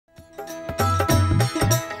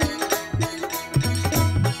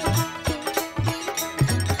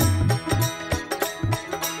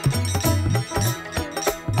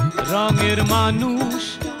রঙের মানুষ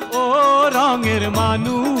ও রঙের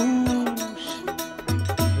মানুষ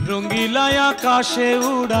রঙ্গিলা আকাশে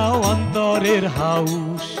উড়াও অন্তরের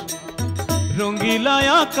হাউস রঙ্গিলা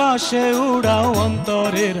আকাশে উড়াও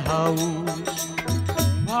অন্তরের হাউস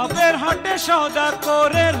ভাবের হাটে সওদা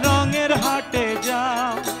করে রঙের হাটে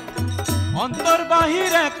যাও অন্তর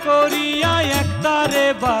বাহির এক করিয়া একতারে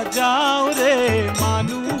বাজাও রে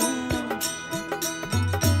মানুষ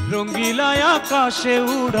রঙ্গিলা আকাশে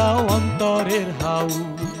উড়াও অন্তরের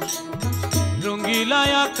হাউস রঙ্গিলা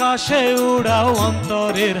আকাশে উড়াও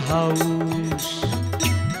অন্তরের হাউস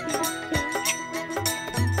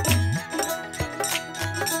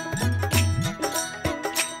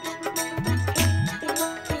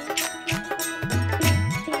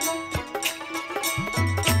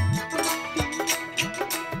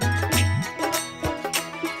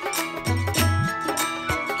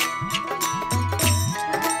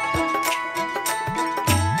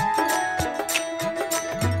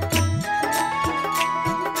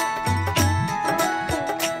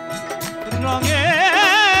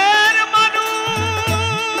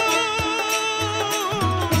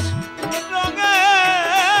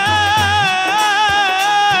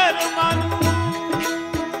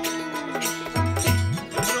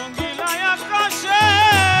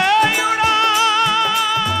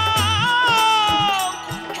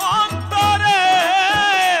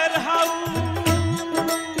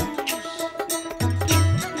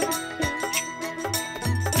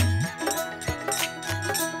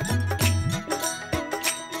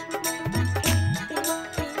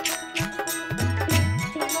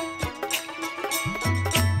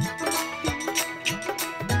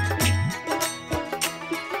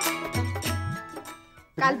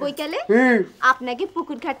কাল বৈকালে আপনাকে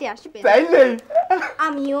পুকুর ঘাটে আসবে তাইলে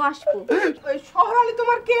আমিও আসবো ওই শহরালি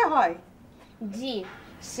তোমার কে হয় জি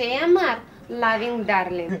সে আমার লাভিং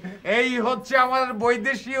ডার্লিং এই হচ্ছে আমার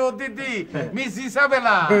বৈদেশীয় অতিথি মিস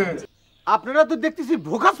ইসাবেলা আপনারা তো দেখতেছি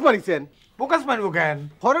ভোকাস মারিছেন ফোকাস মারবো কেন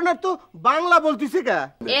ফরেনার তো বাংলা বলতিছে কা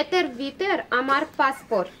এতের ভিতর আমার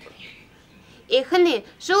পাসপোর্ট এখানে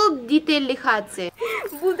সব ডিটেইল লেখা আছে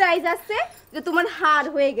বুঝাই যাচ্ছে যে তোমার হার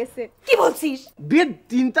হয়ে গেছে কি বলছিস বিয়ের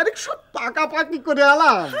 3 তারিখ সব পাকাপাকি করে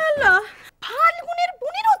আলাম আল্লাহ ফাল্গুনের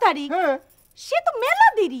 15 তারিখ সে তো মেলা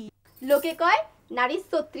দেরি লোকে কয় নারী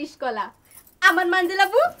 36 কলা আমার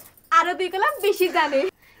মানজেলাবু আরো 2 কলা বেশি জানে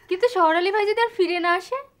কিন্তু শহরালি ভাই যদি আর ফিরে না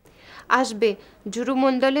আসে আসবে জুরু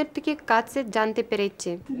মণ্ডলের থেকে কাছে জানতে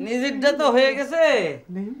পেরেছে নিজেরটা তো হয়ে গেছে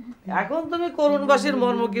এখন তুমি করুণবাসীর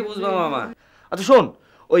মর্ম কি বুঝবা মামা আচ্ছা শোন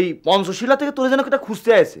ওই পঞ্চশীলা থেকে তোরে যেন একটা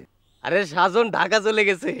খুঁজতে আসে আরে সাজন ঢাকা চলে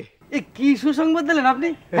গেছে এই কি সুসংবাদ দিলেন আপনি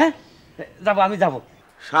হ্যাঁ যাব আমি যাব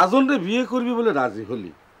সাজন রে বিয়ে করবি বলে রাজি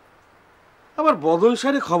হলি আবার বদল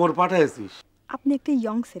সারে খবর পাঠাইছিস আপনি একটা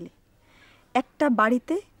ইয়ং ছেলে একটা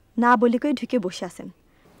বাড়িতে না বলে কই ঢুকে বসে আছেন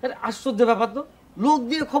আরে আশ্চর্য ব্যাপার তো লোক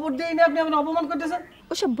দিয়ে খবর দেই না আপনি আমাকে অপমান করতেছেন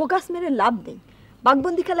ওসব বোগাস মেরে লাভ নেই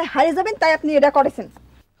বাগবন্দি খেলায় হারিয়ে যাবেন তাই আপনি এটা করেছেন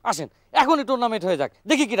আসেন এখনই টুর্নামেন্ট হয়ে যাক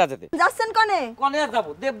দেখি কি রাজেতে যাচ্ছেন কনে কনে আর যাবো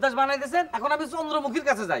দেবদাস বানাই দিয়েছেন এখন আমি চন্দ্রমুখীর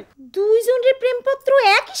কাছে যাই দুইজনের প্রেমপত্র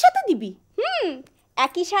একই সাথে দিবি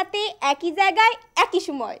একই সাথে একই জায়গায় একই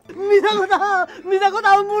সময় মিজা কথা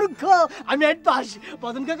মূর্খ আমি একটু আসি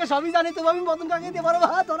বদন কাকা সবই জানি তো আমি বদন কাকে দিয়ে পারবো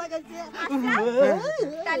তোরা কাছে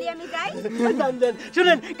তাহলে আমি যাই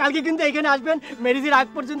শুনেন কালকে কিন্তু এখানে আসবেন মেরিজির আগ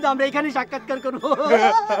পর্যন্ত আমরা এখানে সাক্ষাৎকার করবো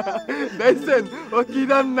দেখছেন ও কি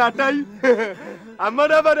নাম নাটাই আমার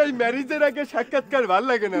আবার এই ম্যারেজের আগে সাক্ষাৎকার ভালো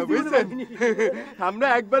লাগে না বুঝছেন আমরা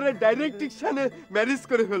একবারে ডাইরেক্ট ডিকশনে ম্যারেজ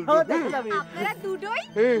করে ফেলবো আপনারা দুটোই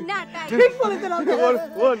নাটাই ঠিক বলেছেন আপনি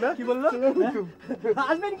ও না কি বললো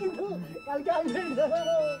আসবেন কিন্তু কালকে আসবেন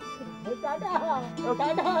টাটা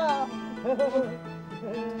টাটা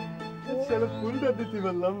চলো ফুলটা দিতে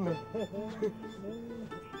পারলাম না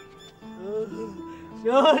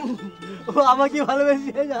শোন ও আমাকে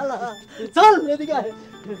ভালোবেসে গেল চল এদিকে আয়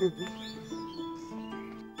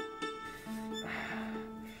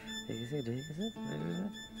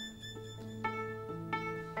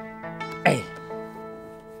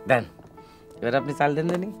দেন এবার আপনি চাল দেন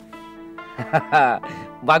জানি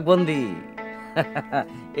বাঘবন্দি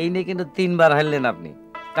এই নিয়ে কিন্তু 3 বার হারলেন আপনি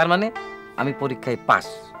তার মানে আমি পরীক্ষায় পাস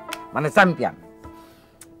মানে চ্যাম্পিয়ন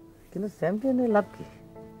কিন্তু চ্যাম্পিয়নের লাভ কি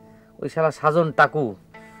ওই শালা সাজন টাকু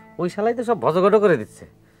ওই শালাই তো সব ভজগট করে দিচ্ছে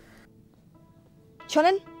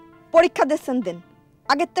শোনেন পরীক্ষা দিচ্ছেন দেন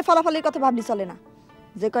আগের তে ফলাফলের কথা ভাবলি চলে না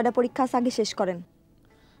যে কয়টা পরীক্ষা আছে আগে শেষ করেন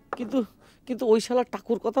কিন্তু কিন্তু ওই শালা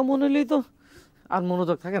টাকুর কথা মনে হলেই তো আর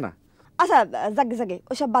মনোযোগ থাকে না আচ্ছা জাগে জাগে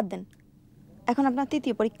ওসব বাদ দেন এখন আপনার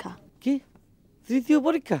তৃতীয় পরীক্ষা কি তৃতীয়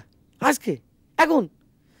পরীক্ষা আজকে এখন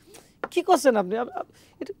কি করছেন আপনি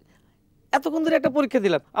এতক্ষণ ধরে একটা পরীক্ষা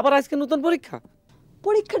দিলাম, আবার আজকে নতুন পরীক্ষা?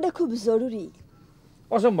 পরীক্ষাটা খুব জরুরি।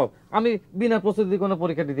 অসম্ভব, আমি বিনা প্রস্তুতি কোনো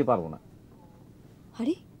পরীক্ষা দিতে পারবো না।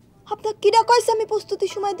 আরে আপনার কিরা কইছে আমি প্রস্তুতি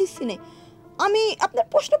সময় দিচ্ছি না, আমি আপনার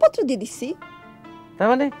প্রশ্নপত্র দিয়ে দিচ্ছি। তার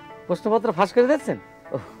মানে প্রশ্নপত্র ফাঁস করে দিচ্ছেন?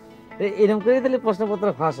 এরকম করে দিলে প্রশ্নপত্র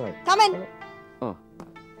ফাঁস হয়? থামেন। ও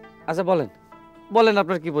আচ্ছা, বলেন বলেন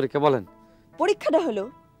আপনার কি পরীক্ষা বলেন। পরীক্ষাটা হলো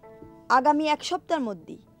আগামী 1 সপ্তাহের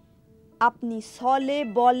মধ্যে আপনি ছলে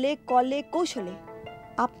বলে কলে কৌশলে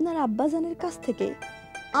আপনার আব্বাজানের কাছ থেকে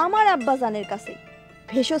আমার আব্বাজানের কাছে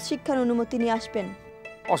ভেষজ শিক্ষার অনুমতি নিয়ে আসবেন।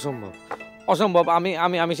 অসম্ভব অসম্ভব, আমি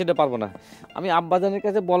আমি আমি সেটা পারবো না। আমি আব্বাজানের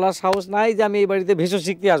কাছে বলার সাহস নাই যে আমি এই বাড়িতে ভেষজ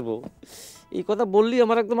শিখতে আসবো। এই কথা বললেই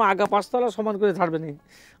আমার একদম আগা 5 তলা সমান করে ছাড়বে না,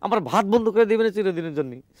 আমার ভাত বন্ধ করে দেবে না চিরদিনের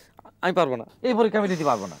জন্য। আমি পারবো না, এই পরীক্ষা আমি দিতে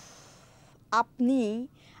পারবো না। আপনি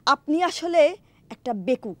আপনি আসলে একটা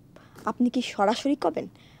বেকুব। আপনি কি সরাসরি কবেন?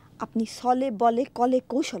 আপনি ছলে বলে কলে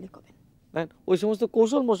কৌশলে কবেন। ওই সমস্ত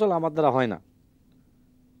কৌশল মশল আমার দ্বারা হয় না।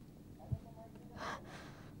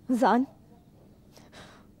 জান,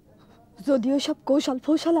 যদিও সব কৌশল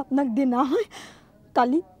ফৌশল আপনার দিয়ে না হয়,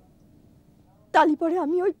 তালি পরে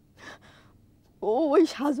আমি ওই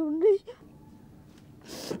সাজন রে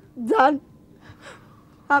জান,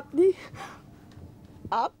 আপনি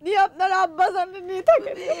আপনার আব্বা জানে নিয়ে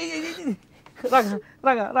থাকেন। রাগা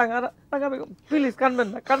রাগা রাগা রাগা বেগম, প্লিজ কাঁদবেন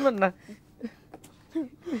না, কাঁদবেন না।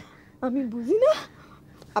 আমি বুঝি না,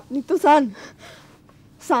 আপনি তো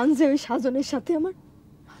চান যে ওই সাজনের সাথে আমার,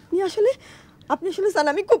 আপনি আসলে চান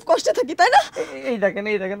আমি খুব কষ্টে থাকি, তাই না? এই দেখেন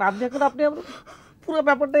আপনি এখন আপনি পুরো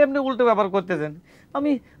ব্যাপারটাই আপনি উল্টো ব্যাপার করতেছেন।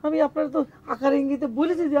 আমি আমি আপনার তো আকার ইঙ্গিতে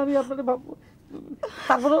বলেছি যে আমি আপনার ভাববো,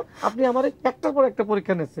 তারপরেও আপনি আমার একটার পর একটা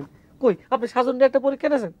পরীক্ষা নিচ্ছেন। কই আপনি সাজনটা একটা পরীক্ষা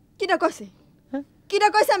নিয়েছেন? কিটা কইছে? কিটা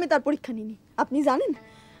কইছে আমি তার পরীক্ষা নিইনি? আপনি জানেন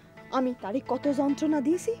আমি তারে কত যন্ত্রণা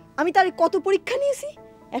দিয়েছি, আমি তারে কত পরীক্ষা নিয়েছি।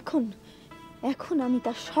 এখন আমি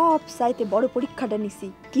তার সব চাইতে বড় পরীক্ষাটা নিছি।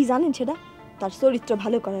 কি জানেন সেটা? তার চরিত্র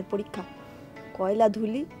ভালো করার পরীক্ষা। কয়লা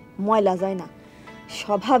ধুলি ময়লা যায় না,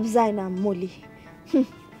 স্বভাব যায় না মলি।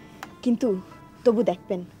 কিন্তু তবু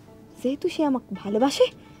দেখবেন, যেহেতু সে আমাকে ভালোবাসে,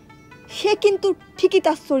 সে কিন্তু ঠিকই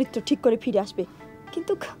তার চরিত্র ঠিক করে ফিরে আসবে।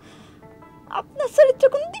 কিন্তু আপনার চরিত্র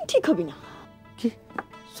কোনোদিন ঠিক হবে না। কি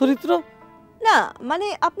চরিত্র? না মানে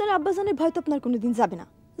আপনার আব্বাজানের ভয় তো আপনার কোনোদিন যাবে না।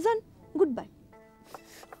 যান, গুড বাই।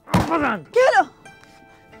 আব্বাজান কি হলো?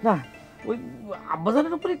 না, ওই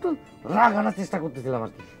আব্বাজানের উপর একটু রাগ আনার চেষ্টা করতেছিলাম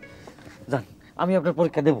আর কি। জান, আমি আপনার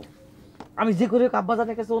পরীক্ষা দেব। আমি যে করে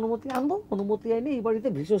আব্বাজানের কাছে অনুমতি আনবো, অনুমতি আইনে এই বাড়িতে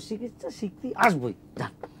ভেষজ চিকিৎসা শিখতে আসবোই।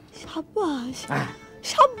 জান। সাব্বাস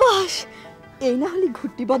সাব্বাস, এই না হলে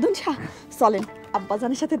ঘুরটি বদন শাহ। চলেন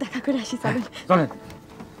আব্বাজানের সাথে দেখা করে আসি, চলেন চলেন।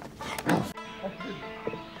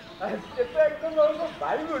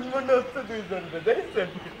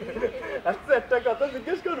 একটা কথা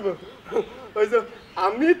জিজ্ঞেস করবো, ওই যে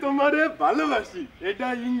আমি তোমারে ভালোবাসি, এটা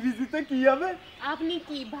ইংরেজিতে কি হবে? আপনি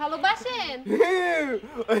কি ভালোবাসেন?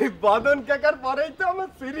 ওই বদন কাকার পরেই তো আমার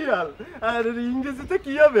সিরিয়াল, আর ইংরেজিতে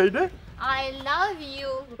কি হবে এটা? I love you.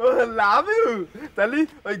 Love you. তাহলে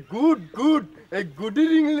ওই গুড, এই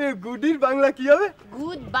গুডির বাংলা কি হবে?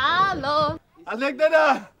 গুড ভালো। আলেক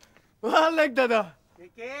দাদা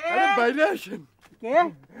আরে বাইরে আসেন। কে?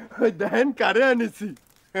 ওই দেখেন কারে আনিছি,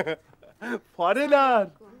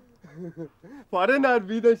 ফরেনার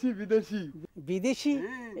বিদেশি বিদেশি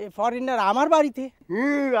ফরেনার আমার বাড়িতে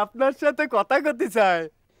আপনার সাথে কথা করতে চায়।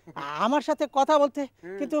 আমার সাথে কথা বলতে,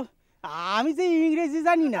 কিন্তু আমি যে ইংরেজি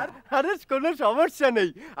জানি না। আরে কোনো সমস্যা নেই,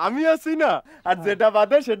 আমি আছি না, আর যেটা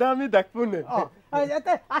বাদে সেটা আমি দেখবো না।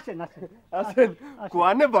 আসেন আসেন,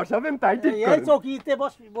 কোয়ানে বসাবেন তাই ঠিক এই চৌকিতে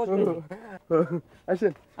বসবেন।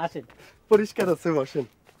 আসেন পরিষ্কার আছে, বসেন।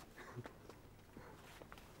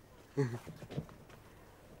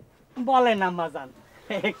 বলেন আম্মাজান,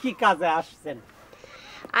 কি কাজে আসছেন?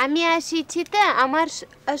 আমি আসিছি তো আমার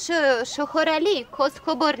শহর আলী খোঁজ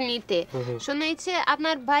খবর নিতে। শুনেছে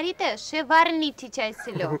আপনার বাড়িতে সে ভাড়া নিতে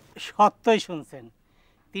চাইছিল। সত্যই শুনছেন,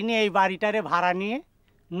 তিনি এই বাড়িটারে ভাড়া নিয়ে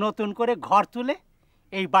নতুন করে ঘর তুলে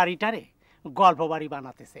এই বাড়িটারে গল্প বাড়ি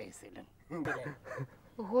বানাতে চেয়েছিলেন।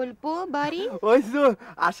 গল্প বাড়ি? ওই যে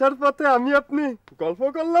আসার পথে আমি আপনি গল্প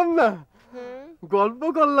করলাম না,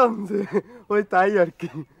 যে ওই তাই আর কি।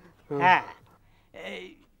 হ্যাঁ,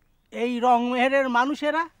 এই রংমেহেরের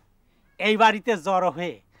মানুষেরা এই বাড়িতে জড়ো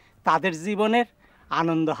হয়ে তাদের জীবনের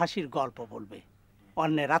আনন্দ হাসির গল্প বলবে,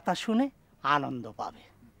 অন্যেরা তা শুনে আনন্দ পাবে।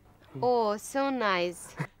 ও সো নাইস।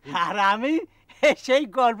 আর আমি সেই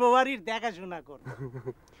গল্প বাড়ির দেখাশোনা করব।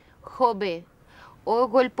 হবে, ও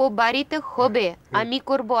গল্প বাড়িতে হবে, আমি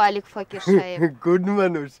করব আলিক ফকির সাহেব। গুড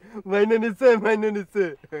মানুষ, মাইনে নিছে।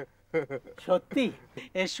 সত্যি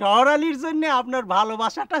এই শহর আলীর জন্য আপনার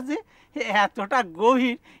ভালোবাসাটা যে এতটা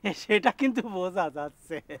গভীর সেটা কিন্তু বোঝা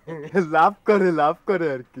যাচ্ছে। লাভ করে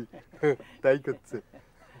আর কি, তাই করছে।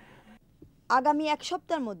 আগামী 1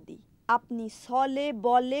 সপ্তাহের মধ্যেই আপনি ছলে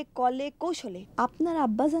বলে কলে কৌশলে আপনার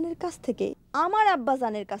আব্বাজানের কাছ থেকে আমার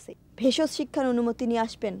আব্বাজানের কাছে ভেষজ শিক্ষার অনুমতি নিয়ে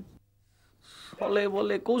আসবেন। ছলে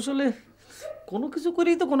বলে কৌশলে কোনো কিছু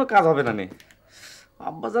করেই তো কোনো কাজ হবে না নে।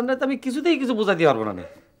 আব্বা জানলে তো আমি কিছুতেই কিছু বোঝাতে পারবো না নে।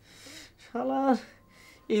 শালা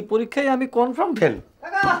এই পরীক্ষায় আমি কনফার্ম ফেল।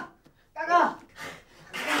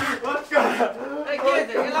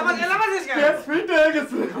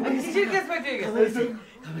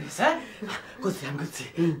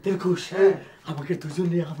 আমাকে দুজন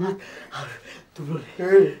নিয়ে আমার আর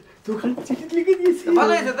দোকান চিঠি লিখে দিয়েছে।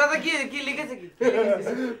 ভালো হয়েছে দাদা। কি লিখেছে? কি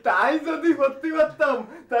তাই যদি করতে পারতাম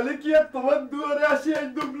তাহলে কি আর তোমার দুয়ারে আসি এই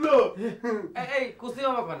দুবলো। এই কুস্তি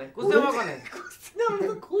মামা কোনে? কুস্তি মামা কোনে? কুস্তি না, আমি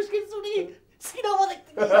তো খুশকি চুরি সিনেমা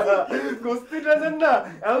দেখতে গেছি। কুস্তি না জান না,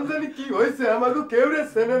 এমন জানি কি হয়েছে আমাকে কেউ রে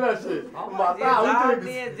সেনে না সে মাথা আউট হয়ে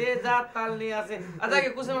গেছে। যে যা তাল নিয়ে আসে। আচ্ছা কি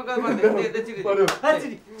কুস্তি মামা কোনে? দে চিঠি। হ্যাঁ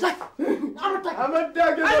চিঠি যাক আমার টাকা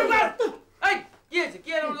এই কি হয়েছে? কি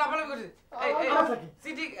এরকম লাফালাফি করছিস? এই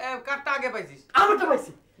চিঠি কাটটা আগে পাইছিস? আমারটা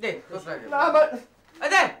পাইছি। দে 10 টাকা। না আমার এই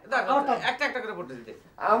দে একটা একটা করে পড়তে দিতে।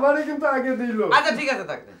 আমারে কিন্তু আগে দিলো। আচ্ছা ঠিক আছে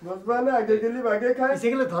থাক। বুঝবানা আগে গেলি আগে খাই,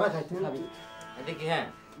 সেগুলো ধরা খাইতে খাবি। দেখি হ্যাঁ।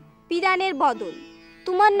 পিরানের বদন,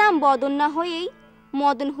 তোমার নাম বদন না হয়েই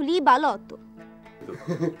মদন হলেই ভালো হতো।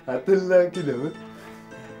 আতুল্লাহ কি নাম?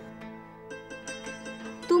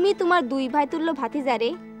 তুমি তোমার 2 ভাই তুল্য ভাতিজারে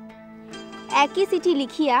একই চিঠি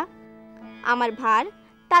লিখিয়া আমার ভার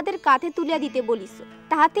তাদের কাঁধে তুলিয়া দিতে বলিস।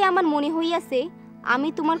 তাহাতে আমার মনে হইয়াছে আমি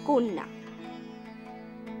তোমার কন্যা।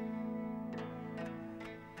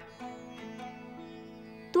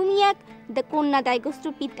 তুমি এক কন্যা দায়গ্রস্ত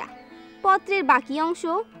পিতা। পত্রের বাকি অংশ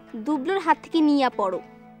দুবলোর হাত থেকে নিয়া পড়ো।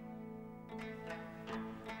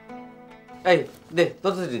 এই দে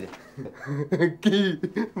তোর চিঠি দে। কি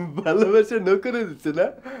ভালোবাসা নকরে দিচ্ছে না?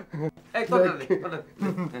 এই তোরটা দে তোরটা।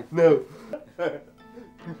 নাও।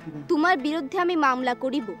 তোমার বিরুদ্ধে আমি মামলা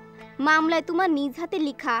করিব। মামলায় তোমার নিজ হাতে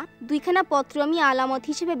লেখা 2খানা পত্র আমি আলামত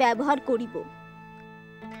হিসেবে ব্যবহার করিব।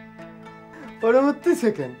 পরবর্তী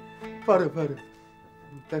সেকেন্ড পারো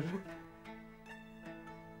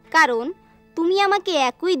কারণ তুমি আমাকে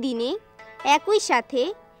একই দিনে একই সাথে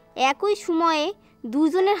একই সময়ে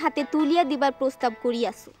দুজনের হাতে তুলিয়া দিবার প্রস্তাব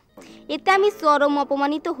করিয়াছ। এতে আমি চরম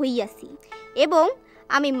অপমানিত হইয়াছি এবং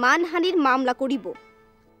আমি মানহানির মামলা করিব।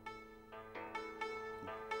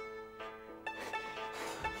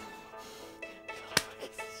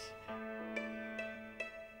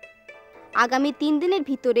 আগামী 3 দিনের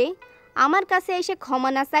ভিতরে আমার কাছে এসে ক্ষমা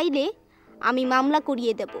না চাইলে আমি মামলা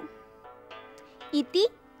করিয়ে দেব। ইতি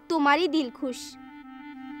তোমারই দিলখুশ।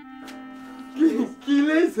 কি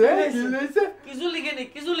লইছে? কিছু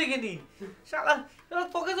লিখেনি শালা।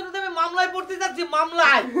 তোকে জন্য আমি মামলায় পড়তে যাচ্ছি।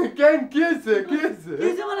 মামলায় কেন কি হইছে?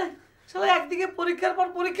 মানে শালা একদিকে পরীক্ষার পর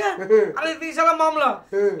পরীক্ষা আর একদিকে শালা মামলা।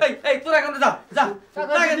 এই তোরা এখন যা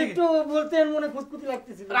একটু বলতে মনে ফুসকুতি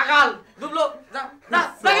লাগতেছিল। রাখাল দুবলো যা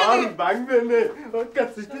ভাঙবে নে ওর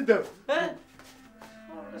কাছে চিঠি দাও। হ্যাঁ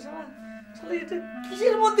শালা এটা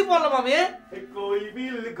কিসের মধ্যে পড়লাম আমি?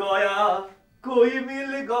 कोई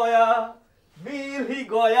मिल गया मिल ही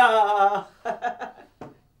गया।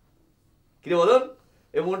 কিরে বলুন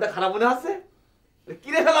এই মনটা খারাপ মনে আছে?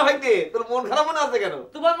 কিরে ফেলা ভাইতে তোর মন খারাপ মনে আছে কেন?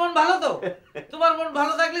 তোমার মন ভালো তো? তোমার মন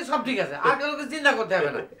ভালো থাকলে সব ঠিক আছে, আর কোনো কিছু চিন্তা করতে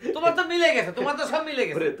হবে না। তোমার তো মিলে গেছে, তোমার তো সব মিলে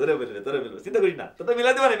গেছে। তোরে বলবো চিন্তা করিস না, তো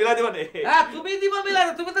মিলা দিবা নে। হ্যাঁ তুমি দিবা মিলা,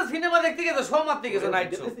 তুমি তো সিনেমা দেখতে গেছো, শো মারতে গেছো,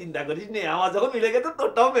 নাইট শো। চিন্তা করিস নে, আমার যখন মিলে গেছে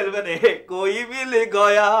তোরটাও মিলবে নে। कोई मिल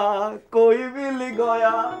गया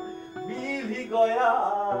मिल ही गया।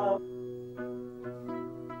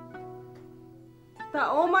 তা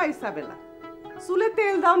ও মা ইসাবেলা, চুলে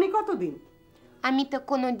তেল দাওনি কতদিন? আমি তো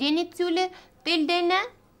কোনো দিনই চুলে তেল দেই না।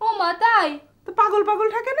 ও মা তাই? তো পাগল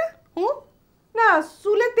থাকে না? না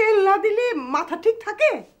চুলে তেল না দিলে মাথা ঠিক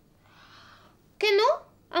থাকে? কেন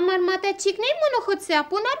আমার মাথা ঠিক নেই মনে হচ্ছে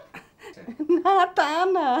আপনার? না তা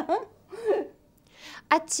না।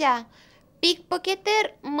 আচ্ছা পিক পকেটের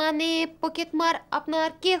মানে পকেট মার আপনার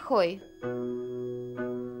কে হয়?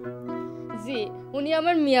 জি উনি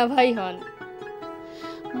আমার মিয়া ভাই হন।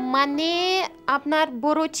 মানে আপনার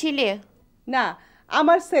বড় ছেলে? না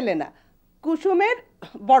আমার ছেলে না, কুসুমের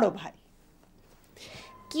বড় ভাই।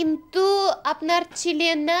 কিন্তু আপনার ছেলে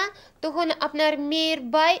না, তখন আপনার মেয়ের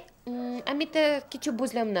ভাই। আমি তো কিছু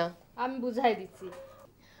বুঝলাম না। আমি বুঝাই দিচ্ছি।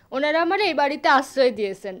 ওনারা আমার এই বাড়িতে আশ্রয়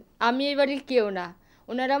দিয়েছেন, আমি এই বাড়ির কেউ না।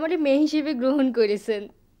 ওনারা আমার মেয়ে হিসেবে গ্রহণ করেছেন।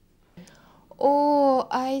 ও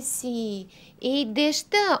আই সি, এই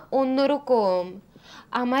দেশটা অন্যরকম।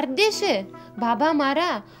 আমার দেশে বাবা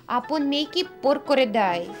মারা আপন মেয়েকে পর করে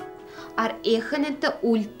দেয়, আর এখানে তো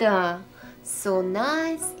উল্টা। So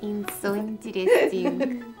nice in so interesting.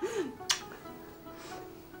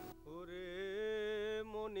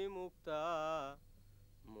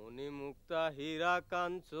 মণিমুক্তা হীরা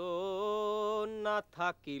কাঞ্চন না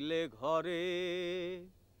থাকিলে ঘরে,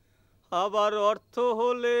 আবার অর্থ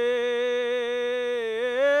হলে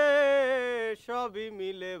সবই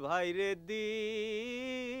মিলে ভাইরে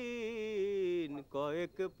দিন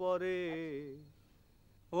কয়েক পরে।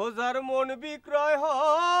 ও যার মন বিক্রয়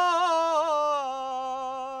হয়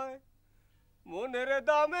মনের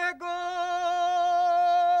দামে গো,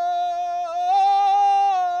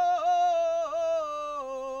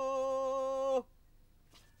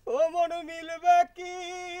 ও মন মিলবে কি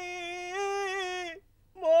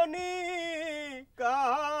মনি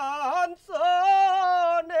কাঞ্চনে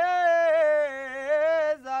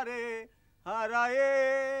যারে হারায়ে।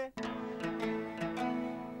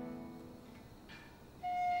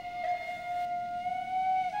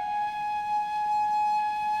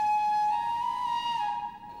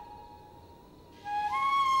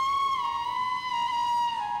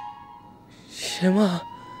 শ্যামা,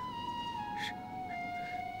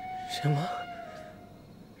 শ্যামা,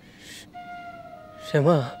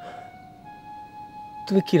 শ্যামা,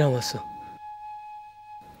 তুমি কিরাম আছো?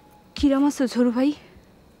 কিরাম আছো ঝরু ভাই?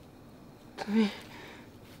 তুমি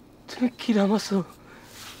তুমি কিরাম আছো?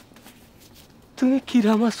 তুমি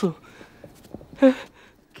কিরাম আছো?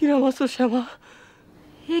 কিরাম আছো শ্যামা?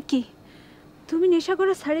 হে কি, তুমি নেশা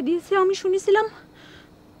করা ছাড়ে দিয়েছে আমি শুনেছিলাম,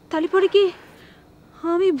 তাহলে পরে কি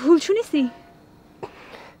আমি ভুল শুনেছি?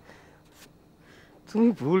 তুমি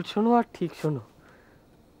ভুল শোনো আর ঠিক শোনো,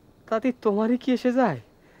 তাতে তোমারই কি এসে যায়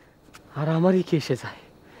আর আমারই কি এসে যায়?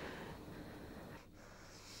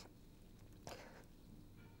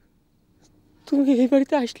 তুমি এই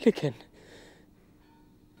বাড়িতে আসলে কেন?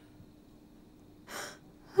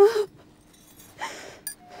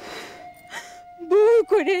 বউ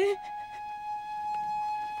করে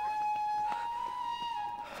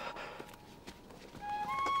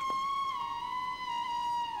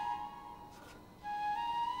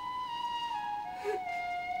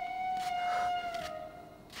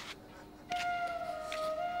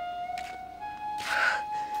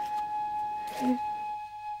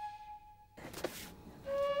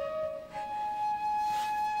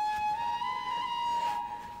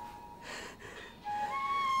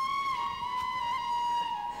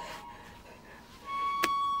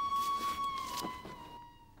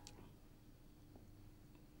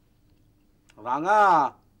রাঙা,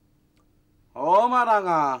 ও মা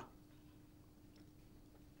রাঙা।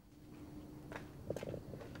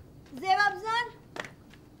 যে বাবজান,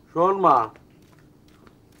 শোন মা,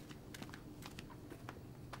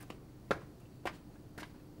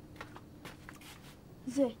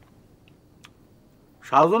 যে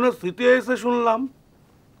সাজনের স্মৃতি এসে শুনলাম।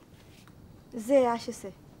 যে আসেছে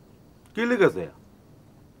কি লিখেছে?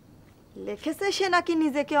 লিখেছে সে নাকি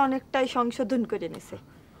নিজেকে অনেকটাই সংশোধন করে নিছে,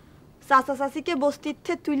 চাচা চাচিকে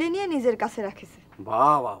বস্তিতে তুলে নিয়ে নিজের কাছে রাখেছে।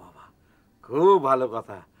 বাহ বাহ বাহ, খুব ভালো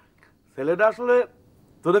কথা। ছেলেটা আসলে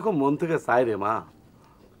তোরে খুব মন থেকে চাই রে মা।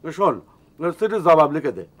 শোন, সেটির জবাব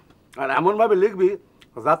লিখে দে, আর এমনভাবে লিখবি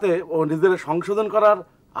যাতে ও নিজের সংশোধন করার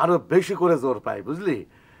আরো বেশি করে জোর পায়, বুঝলি?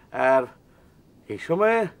 আর এই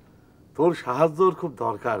সময়ে তোর সাহায্যর খুব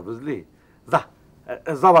দরকার, বুঝলি? যা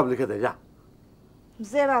জবাব লিখে দে, যা।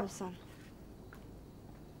 যে বাবজান,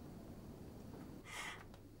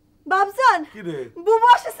 বাবজান কি রে? বুবু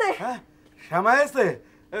আসেছে। হ্যাঁ, শ্যামা এসে?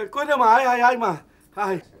 কই রে মা, আয় আয় আয় মা,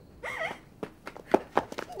 আয়।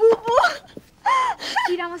 বুবু,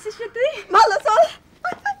 কিরাম আছিস রে তুই? ভালো, চল।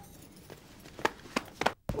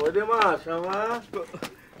 ওই রে মা, শ্যামা।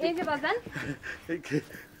 এই যে বাজান,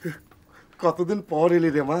 কতদিন পর এলি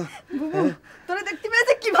রে মা। বুবু, তোরে দেখতে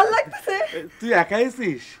পেয়েছে কি ভালো লাগতেছে। তুই একাই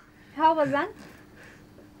আছিস? হ্যাঁ বাজান।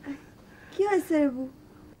 কি হয়েছে রে বু,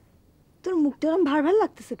 তোর মুখটা এরকম ভার ভার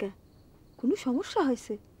লাগতেছে কে? কোনো সমস্যা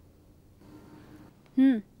হয়েছে?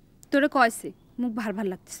 তোরে কয়েছে মুখ ভার ভার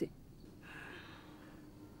লাগতেছে।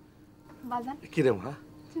 বাজান, কি রে মা?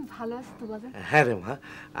 তুই ভালো আছিস তো বাজান? হ্যাঁ রে মা,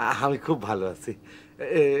 আমি খুব ভালো আছি।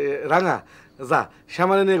 রাঙা, যা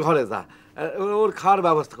শ্যামারে নিয়ে ঘরে যা, ওর খাওয়ার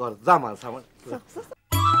ব্যবস্থা কর, যা মা।